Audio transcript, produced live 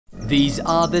These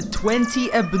are the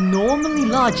 20 abnormally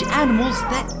large animals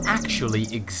that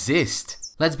actually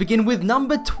exist. Let's begin with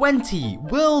number 20,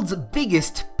 world's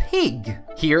biggest pig.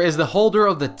 Here is the holder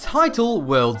of the title,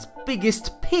 world's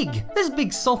biggest pig. This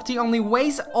big softie only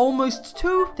weighs almost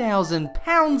 2,000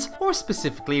 pounds, or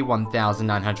specifically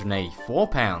 1,984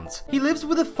 pounds. He lives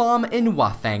with a farm in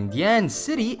Huafangdian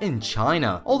City in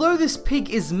China. Although this pig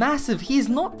is massive, he is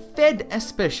not fed a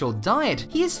special diet.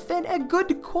 He is fed a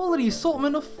good quality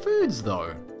assortment of foods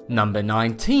though. Number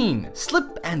 19,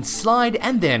 slip and slide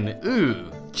and then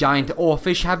ooh. Giant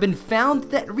oarfish have been found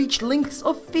that reach lengths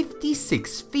of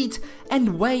 56 feet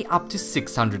and weigh up to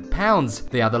 600 pounds.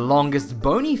 They are the longest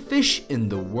bony fish in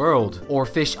the world.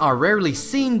 Oarfish are rarely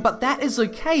seen, but that is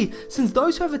okay since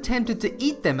those who have attempted to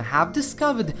eat them have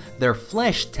discovered their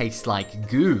flesh tastes like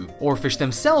goo. Oarfish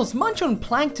themselves munch on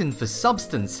plankton for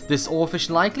substance. This oarfish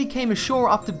likely came ashore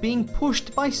after being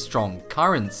pushed by strong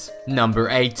currents. Number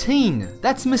 18,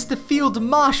 that's Mr. Field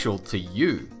Marshal to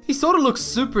you. He sort of looks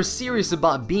super serious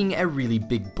about being a really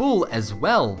big bull as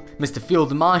well. Mr.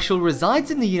 Field Marshal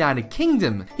resides in the United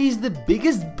Kingdom. He's the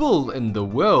biggest bull in the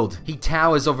world. He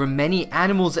towers over many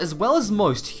animals as well as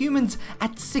most humans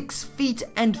at 6 feet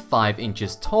and 5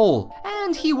 inches tall.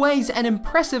 And he weighs an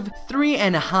impressive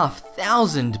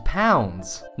 3,500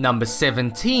 pounds. Number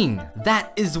 17,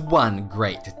 that is one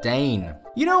Great Dane.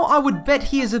 You know, I would bet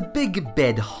he is a big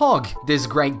bed hog. This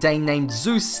Great Dane named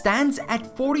Zeus stands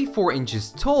at 44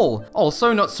 inches tall.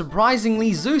 Also, not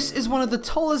surprisingly, Zeus is one of the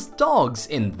tallest dogs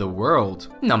in the world.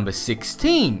 Number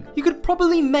 16. You could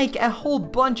probably make a whole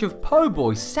bunch of po'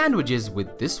 boy sandwiches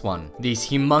with this one. These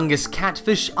humongous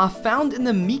catfish are found in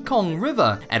the Mekong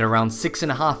River at around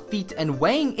 6.5 feet and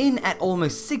weighing in at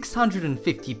almost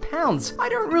 650 pounds. I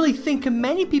don't really think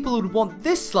many people would want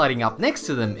this sliding up next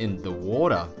to them in the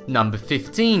water. Number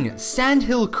 15,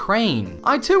 Sandhill Crane.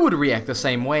 I too would react the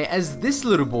same way as this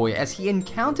little boy as he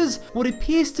encounters what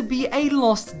appears to be a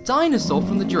lost dinosaur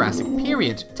from the Jurassic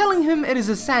period. Telling him it is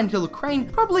a sandhill crane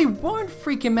probably won't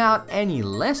freak him out any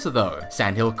less though.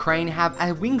 Sandhill crane have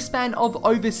a wingspan of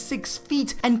over 6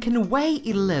 feet and can weigh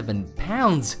 11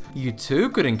 pounds. You too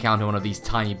could encounter one of these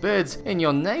tiny birds in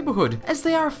your neighborhood as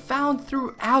they are found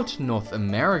throughout North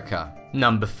America.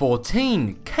 Number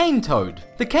 14, cane toad.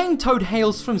 The cane toad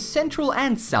hails from Central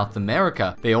and South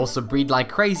America. They also breed like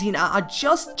crazy and are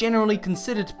just generally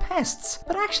considered pests,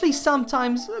 but actually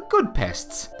sometimes good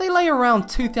pests. They lay around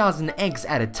 2,000 eggs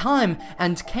at a time,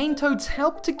 and cane toads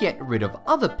help to get rid of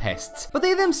other pests, but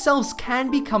they themselves can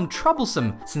become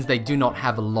troublesome since they do not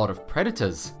have a lot of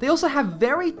predators. They also have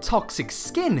very toxic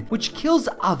skin, which kills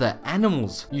other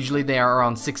animals. Usually they are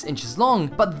around 6 inches long,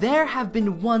 but there have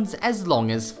been ones as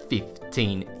long as 15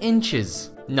 inches.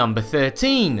 Number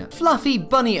 13, Fluffy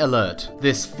Bunny Alert.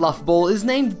 This fluff ball is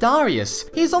named Darius.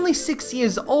 He is only 6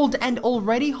 years old and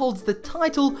already holds the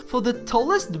title for the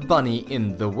tallest bunny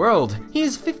in the world. He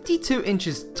is 52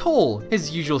 inches tall.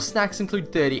 His usual snacks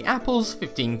include 30 apples,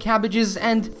 15 cabbages,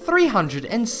 and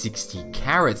 360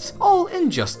 carrots, all in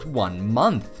just 1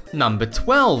 month. Number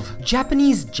 12,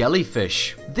 Japanese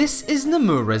jellyfish. This is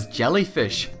Nomura's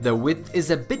jellyfish. The width is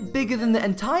a bit bigger than the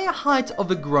entire height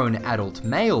of a grown adult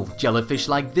male. Jellyfish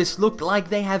like this look like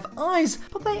they have eyes,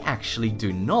 but they actually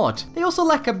do not. They also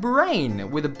lack a brain,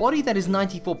 with a body that is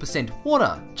 94%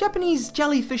 water. Japanese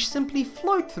jellyfish simply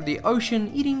float through the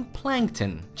ocean eating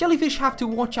plankton. Jellyfish have to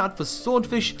watch out for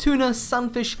swordfish, tuna,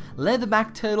 sunfish,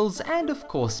 leatherback turtles, and of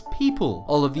course people.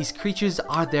 All of these creatures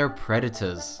are their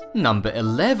predators. Number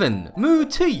 11, Moo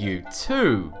to you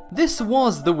too. This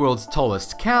was the world's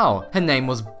tallest cow. Her name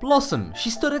was Blossom. She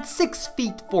stood at 6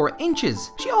 feet 4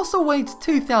 inches. She also weighed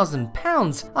 2,000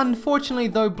 pounds. Unfortunately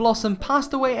though, Blossom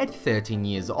passed away at 13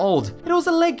 years old. It was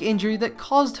a leg injury that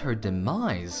caused her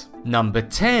demise. Number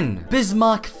 10,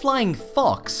 Bismarck Flying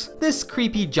Fox. This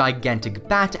creepy gigantic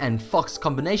bat and fox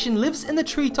combination lives in the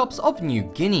treetops of New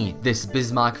Guinea. This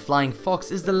Bismarck Flying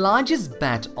Fox is the largest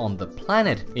bat on the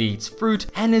planet. It eats fruit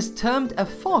and is termed a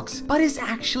fox, but is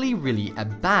actually really a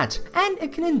bat, and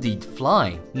it can indeed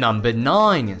fly. Number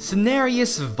 9,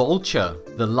 Cinereus Vulture.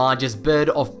 The largest bird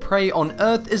of prey on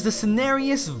Earth is the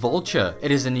Cinereus vulture.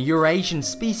 It is an Eurasian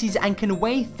species and can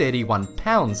weigh 31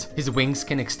 pounds. His wings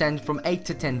can extend from 8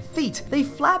 to 10 feet. They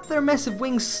flap their massive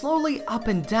wings slowly up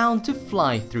and down to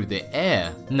fly through the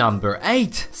air. Number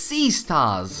 8, sea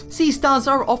stars. Sea stars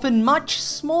are often much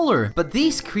smaller, but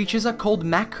these creatures are called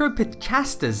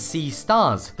Macropitcastas sea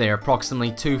stars. They are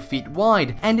approximately 2 feet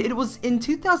wide, and it was in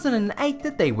 2008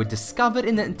 that they were discovered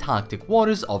in the Antarctic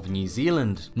waters of New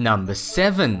Zealand. Number 7,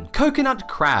 7. Coconut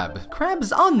crab.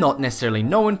 Crabs are not necessarily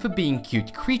known for being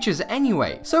cute creatures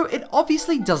anyway, so it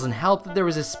obviously doesn't help that there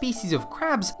is a species of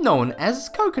crabs known as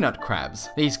coconut crabs.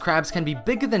 These crabs can be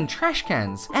bigger than trash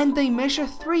cans, and they measure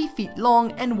 3 feet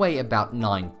long and weigh about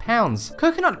 9 pounds.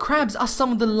 Coconut crabs are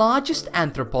some of the largest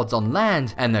arthropods on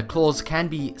land, and their claws can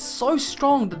be so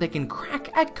strong that they can crack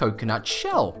a coconut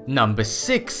shell. Number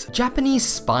 6. Japanese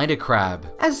spider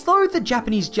crab. As though the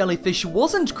Japanese jellyfish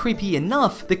wasn't creepy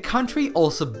enough, the country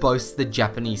also boasts the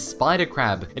Japanese spider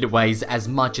crab. It weighs as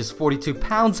much as 42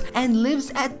 pounds and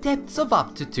lives at depths of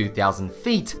up to 2,000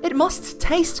 feet. It must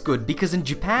taste good because in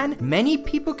Japan, many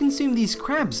people consume these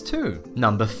crabs too.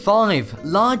 Number 5.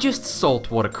 Largest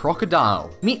saltwater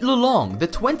crocodile. Meet Lulong, the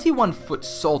 21-foot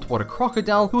saltwater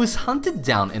crocodile who was hunted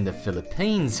down in the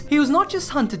Philippines. He was not just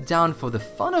hunted down for the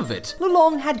fun of it.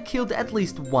 Lulong had killed at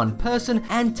least one person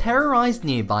and terrorized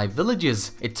nearby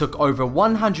villages. It took over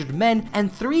 100 men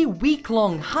and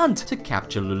 3-week-long hunt to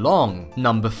capture Lulong.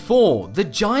 Number 4. The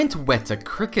giant weta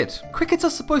cricket. Crickets are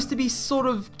supposed to be sort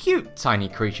of cute tiny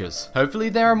creatures. Hopefully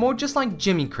they are more just like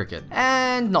Jimmy Cricket,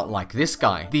 and not like this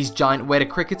guy. These giant weta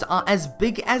crickets are as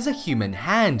big as a human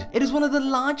hand. It is one of the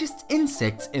largest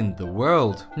insects in the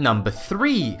world. Number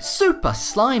 3. Super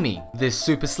slimy. This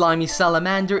super slimy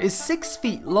salamander is 6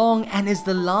 feet long and is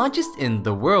the largest in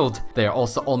the world. They are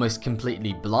also almost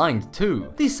completely blind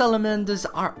too. These salamanders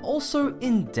are also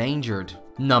endangered.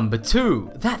 Number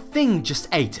 2. That thing just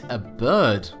ate a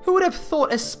bird. Who would have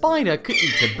thought a spider could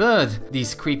eat a bird?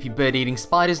 These creepy bird-eating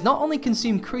spiders not only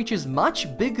consume creatures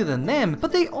much bigger than them,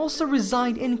 but they also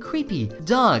reside in creepy,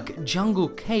 dark jungle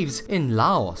caves in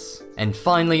Laos. And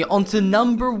finally, onto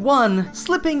number 1,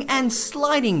 slipping and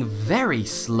sliding very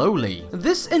slowly.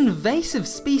 This invasive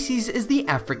species is the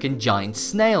African giant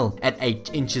snail. At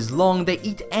 8 inches long, they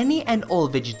eat any and all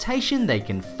vegetation they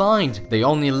can find. They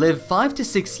only live 5 to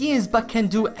 6 years, but can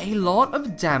do a lot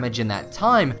of damage in that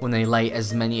time when they lay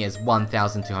as many as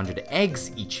 1,200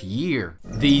 eggs each year.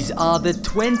 These are the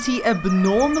 20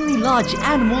 abnormally large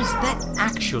animals that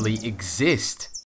actually exist.